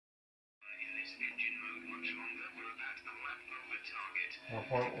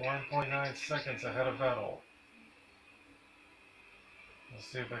1.9 seconds ahead of Vettel. Let's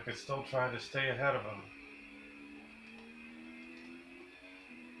see if I can still try to stay ahead of him.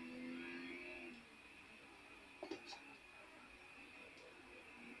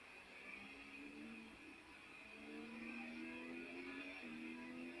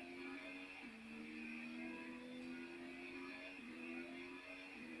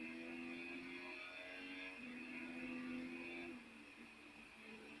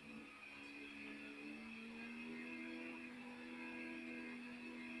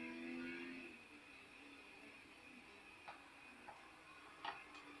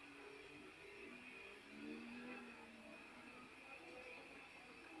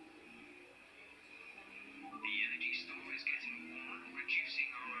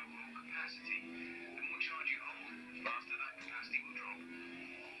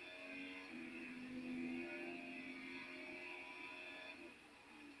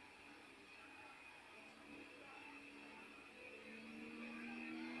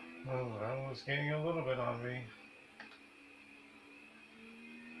 Oh, that was getting a little bit on me.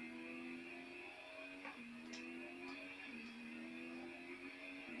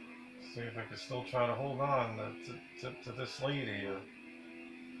 See if I can still try to hold on to this lead here.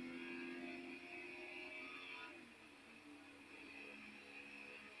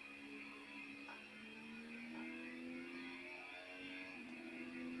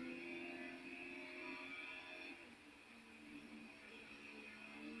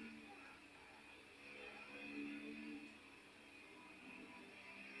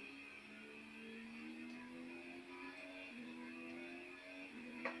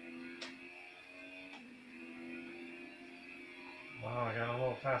 Wow, I got a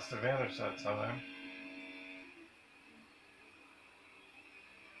little fast advantage that time.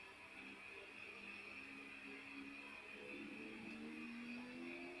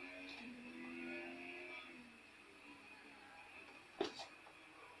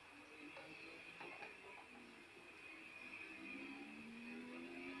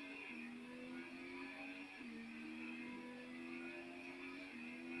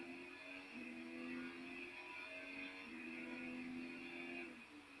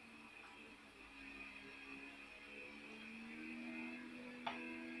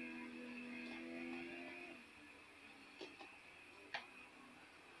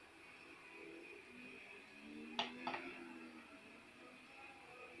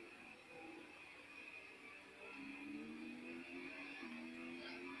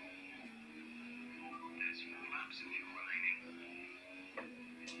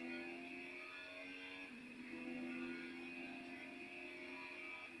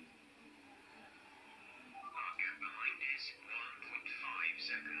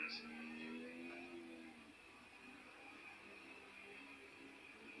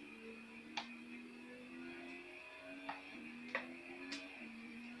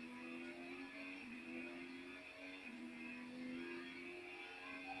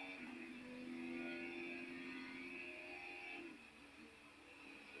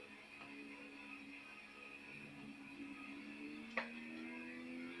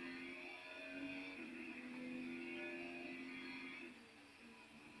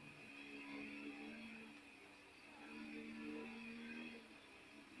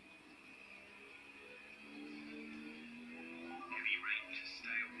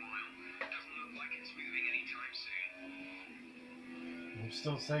 I'm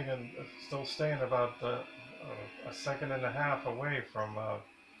still staying about a second and a half away from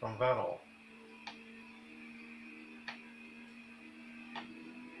Vettel.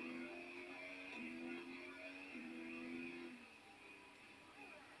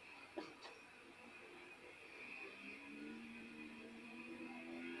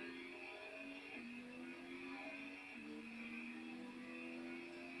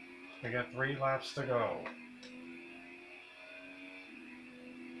 We got 3 laps to go.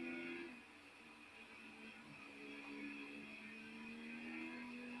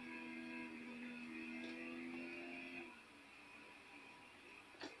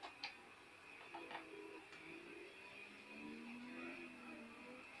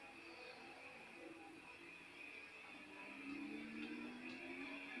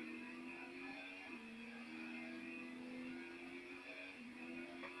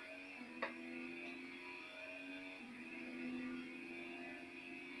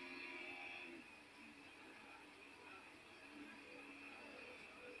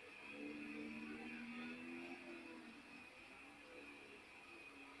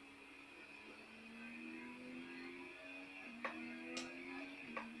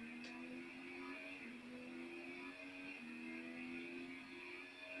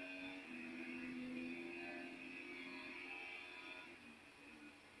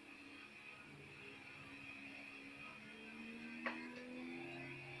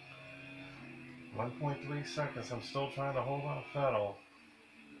 1.3 seconds. I'm still trying to hold off Vettel.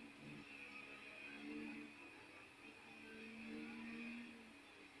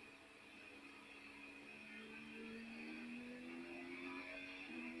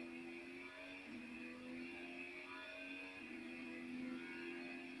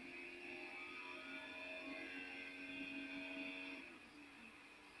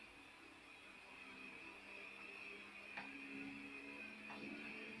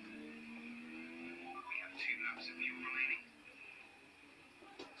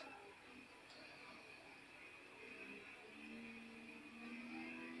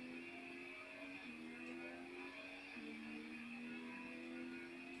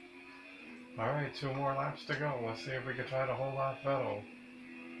 Alright, 2 more laps to go. Let's see if we can try to hold off Vettel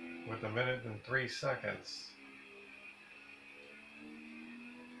with 1 minute and 3 seconds.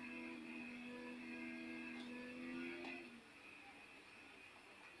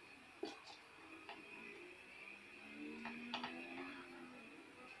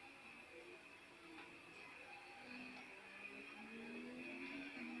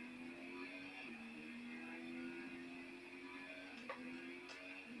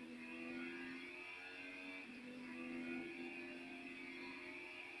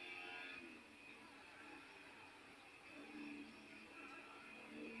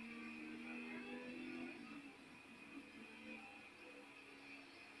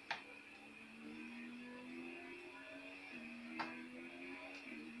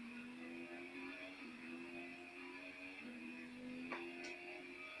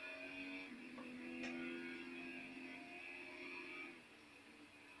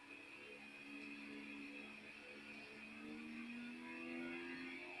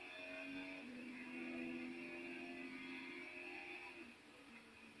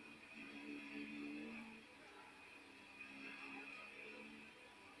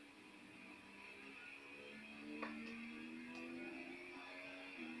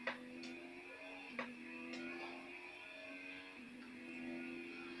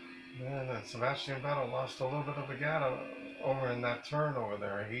 And Sebastian Vettel lost a little bit of a gap over in that turn over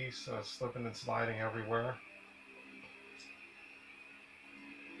there. He's slipping and sliding everywhere.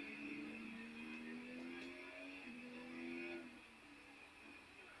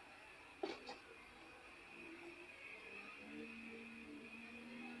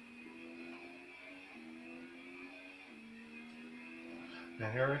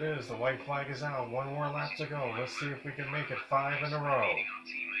 And here it is. The white flag is out. 1 more lap to go. Let's see if we can make it 5 in a row.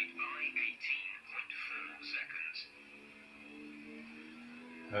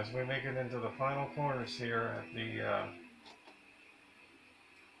 As we make it into the final corners here at the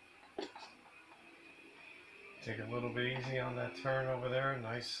take it a little bit easy on that turn over there.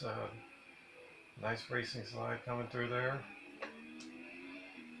 Nice nice racing slide coming through there.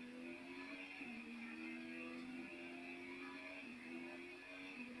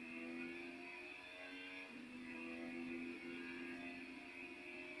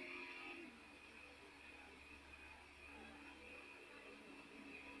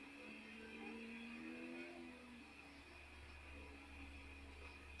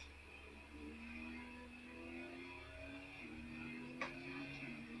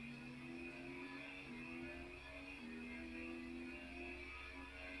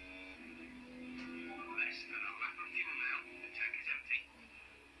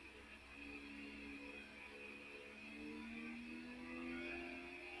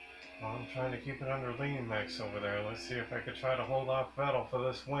 Well, I'm trying to keep it under lean mix over there. Let's see if I could try to hold off Vettel for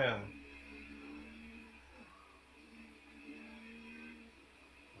this win.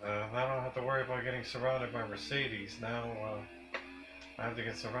 I don't have to worry about getting surrounded by Mercedes. Now I have to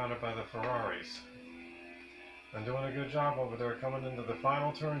get surrounded by the Ferraris. I'm doing a good job over there coming into the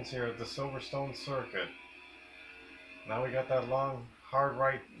final turns here at the Silverstone circuit. Now we got that long, hard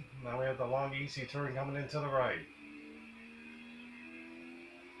right. Now we have the long, easy turn coming into the right.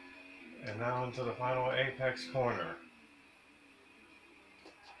 And now into the final apex corner.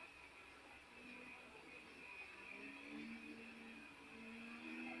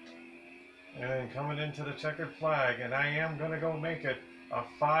 And coming into the checkered flag, and I am going to go make it a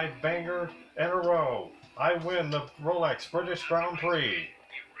 5-banger in a row. I win the Rolex British Grand Prix.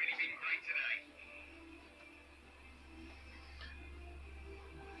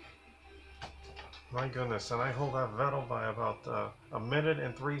 My goodness, and I hold that Vettel by about 1 minute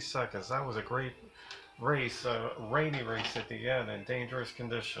and 3 seconds. That was a great race, rainy race at the end in dangerous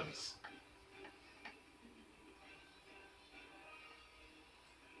conditions.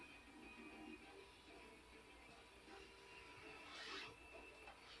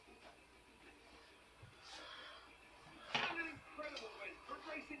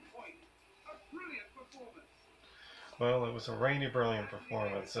 Well, it was a rainy, brilliant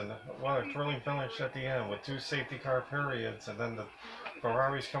performance, and what a thrilling finish at the end with two safety car periods, and then the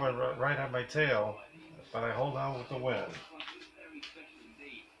Ferrari's coming right at my tail, but I hold on with the win.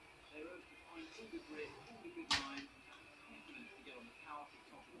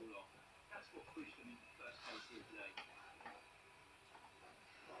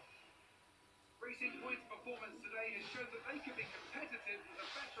 Racing Point's performance today has shown that they can be competitive with the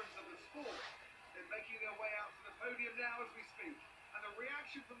veterans of the sport. They're making their way out to the podium now as we speak, and the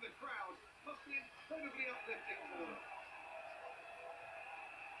reaction from the crowd must be incredibly uplifting for them.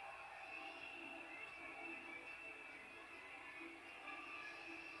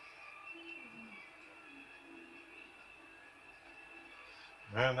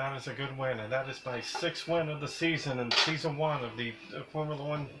 And that is a good win, and that is my 6th win of the season in season 1 of the Formula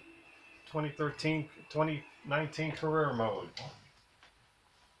One 2019 career mode.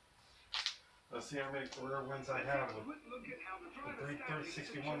 Let's see how many career wins I have with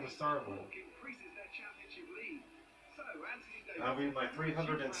 361 to start with. That'll be my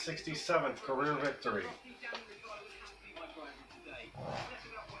 367th career victory.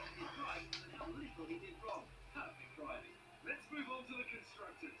 Let's move on to the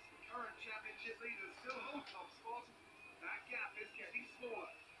constructors. The current championship leaders still hold top spot. That gap is getting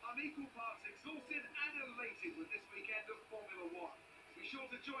smaller. I'm equal parts exhausted and elated with this weekend of Formula One. Be sure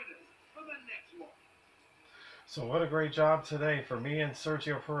to join us for the next one. So what a great job today for me and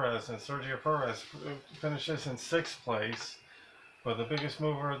Sergio Perez. And Sergio Perez finishes in 6th place. But the biggest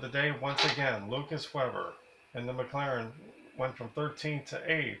mover of the day, once again, Lucas Webber. And the McLaren went from 13th to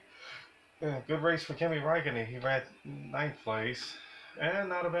 8th. Good race for Kimi Räikkönen. He ran 9th place. And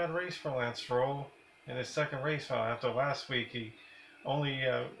not a bad race for Lance Stroll in his 2nd race. After last week, he only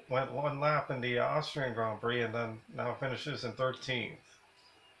went 1 lap in the Austrian Grand Prix and then now finishes in 13th.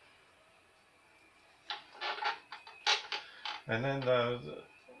 And then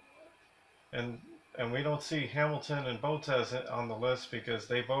and we don't see Hamilton and Bottas on the list because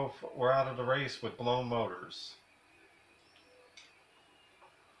they both were out of the race with blown motors.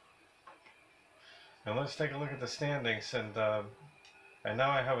 And let's take a look at the standings, and now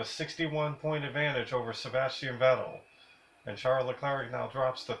I have a 61-point advantage over Sebastian Vettel, and Charles Leclerc now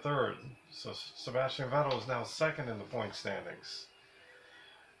drops to 3rd. So Sebastian Vettel is now 2nd in the point standings.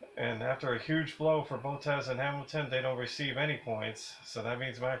 And after a huge blow for Bottas and Hamilton, they don't receive any points. So that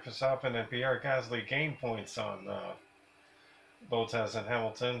means Max Verstappen and Pierre Gasly gain points on Bottas and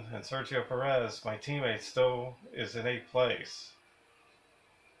Hamilton. And Sergio Perez, my teammate, still is in 8th place.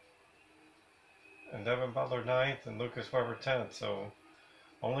 And Devin Butler 9th and Lucas Webber 10th. So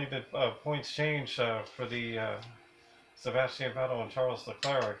only the points change for the Sebastian Vettel and Charles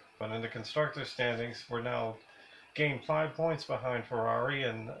Leclerc. But in the constructor standings, we're now gained 5 points behind Ferrari,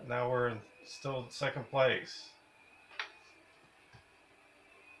 and now we're in still 2nd place.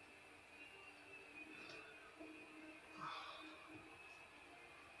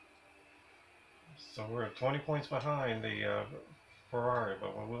 So we're 20 points behind the Ferrari,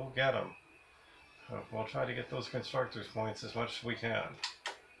 but we'll get them. We'll try to get those constructors points as much as we can.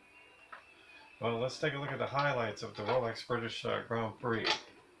 Well, let's take a look at the highlights of the Rolex British Grand Prix.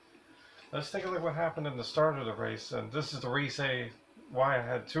 Let's take a look at what happened in the start of the race, and this is the reason why I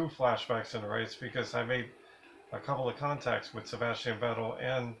had 2 flashbacks in the race, because I made a couple of contacts with Sebastian Vettel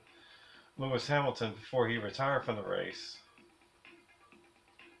and Lewis Hamilton before he retired from the race.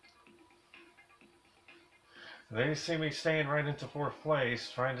 They see me staying right into 4th place,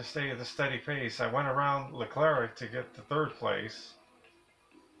 trying to stay at a steady pace. I went around Leclerc to get to 3rd place.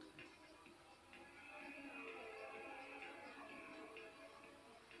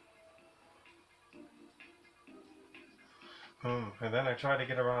 And then I tried to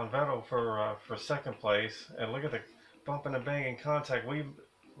get around Vettel for 2nd place. And look at the bumping and banging contact. We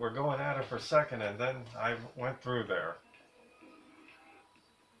were going at it for 2nd, and then I went through there.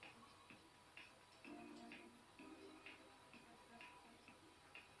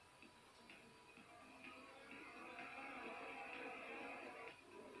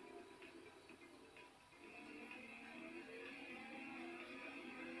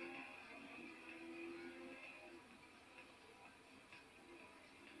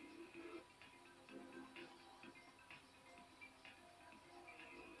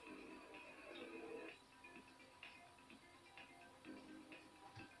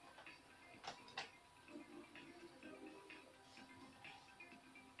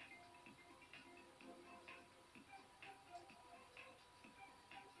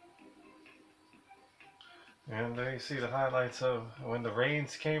 And there you see the highlights of when the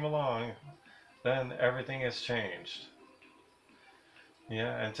rains came along, then everything has changed.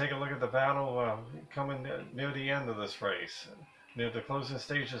 Yeah, and take a look at the battle coming near the end of this race, near the closing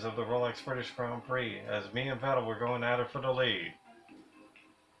stages of the Rolex British Grand Prix, as me and Vettel were going at it for the lead.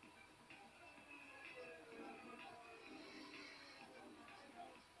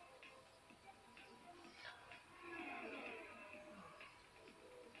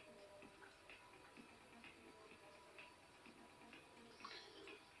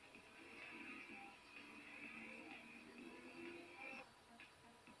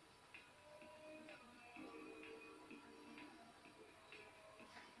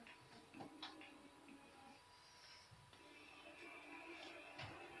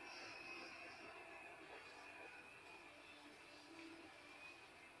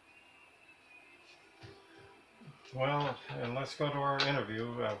 Well, and let's go to our interview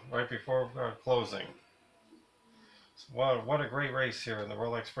right before closing. What a great race here in the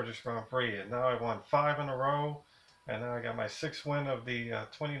Rolex British Grand Prix. And now I won 5 in a row, and now I got my 6th win of the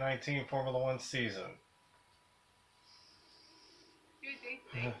 2019 Formula One season.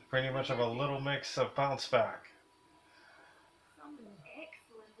 Pretty much of a little mix of bounce back. Some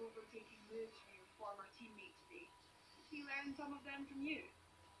excellent overtaking moves from your former teammate today. Did he learn some of them from you?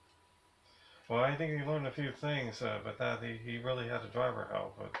 Well, I think he learned a few things, but that he really had a driver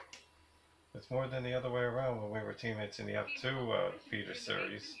help. But it's more than the other way around when we were teammates in the F2 feeder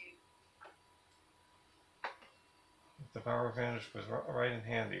series. The power advantage was right in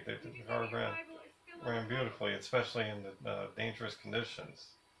handy. The car ran beautifully, especially in the dangerous conditions.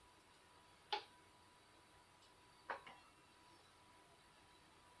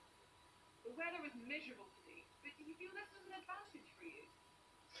 The weather was miserable today, but do you feel this was an advantage for you?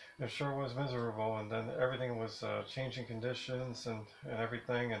 It sure was miserable, and then everything was changing conditions and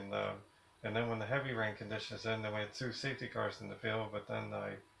everything, and then when the heavy rain conditions ended, we had 2 safety cars in the field, but then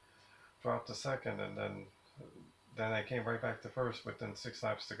I dropped to second, and then I came right back to first within 6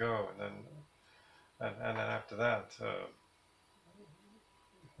 laps to go, and then after that,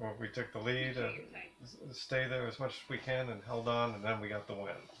 well, we took the lead, stayed there as much as we can, and held on, and then we got the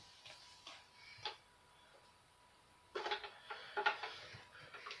win.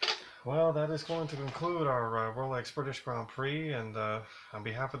 Well, that is going to conclude our Rolex British Grand Prix, and on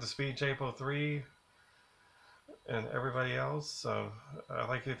behalf of the Speed Japo 3 and everybody else, I'd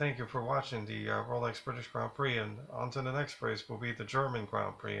like to thank you for watching the Rolex British Grand Prix, and on to the next race will be the German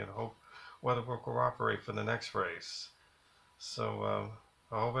Grand Prix, and hope weather will cooperate for the next race. So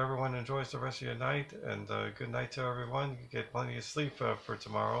I hope everyone enjoys the rest of your night, and good night to everyone. You get plenty of sleep for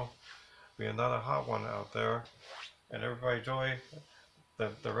tomorrow. Be another hot one out there, and everybody enjoy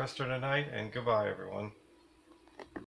the rest of the night, and goodbye everyone.